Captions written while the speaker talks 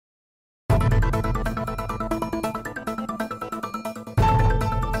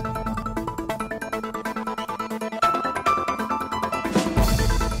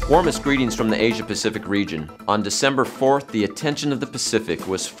Warmest greetings from the Asia-Pacific region. On December 4th, the attention of the Pacific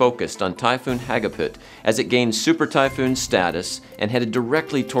was focused on Typhoon Hagupit as it gained super typhoon status and headed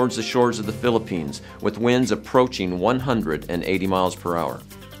directly towards the shores of the Philippines with winds approaching 180 miles per hour.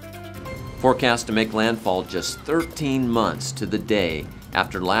 Forecast to make landfall just 13 months to the day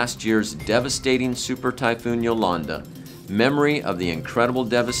after last year's devastating super typhoon Yolanda, memory of the incredible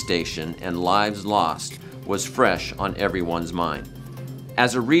devastation and lives lost was fresh on everyone's mind.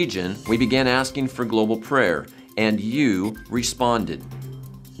 As a region, we began asking for global prayer, and you responded.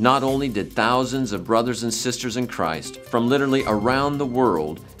 Not only did thousands of brothers and sisters in Christ from literally around the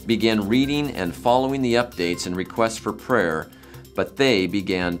world begin reading and following the updates and requests for prayer, but they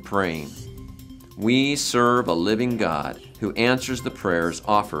began praying. We serve a living God who answers the prayers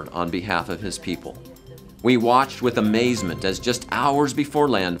offered on behalf of His people. We watched with amazement as just hours before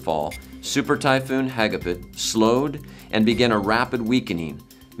landfall, Super Typhoon Hagupit slowed and began a rapid weakening,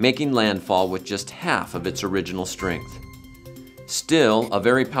 making landfall with just half of its original strength. Still a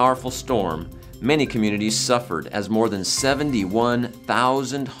very powerful storm, many communities suffered as more than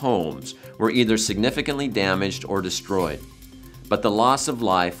 71,000 homes were either significantly damaged or destroyed. But the loss of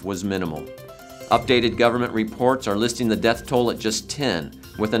life was minimal. Updated government reports are listing the death toll at just 10,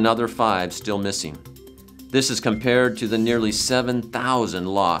 with another 5 still missing. This is compared to the nearly 7,000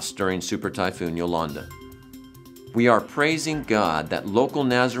 lost during Super Typhoon Yolanda. We are praising God that local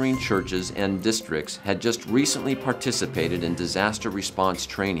Nazarene churches and districts had just recently participated in disaster response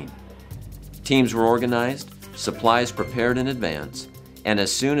training. Teams were organized, supplies prepared in advance, and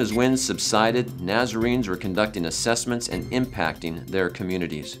as soon as winds subsided, Nazarenes were conducting assessments and impacting their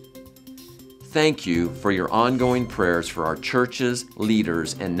communities. Thank you for your ongoing prayers for our churches,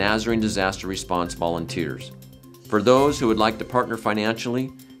 leaders, and Nazarene disaster response volunteers. For those who would like to partner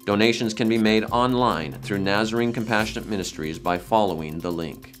financially, donations can be made online through Nazarene Compassionate Ministries by following the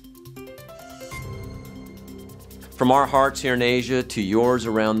link. From our hearts here in Asia to yours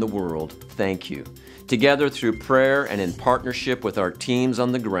around the world, thank you. Together through prayer and in partnership with our teams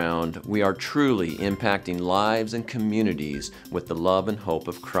on the ground, we are truly impacting lives and communities with the love and hope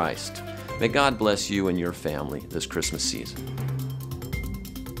of Christ. May God bless you and your family this Christmas season.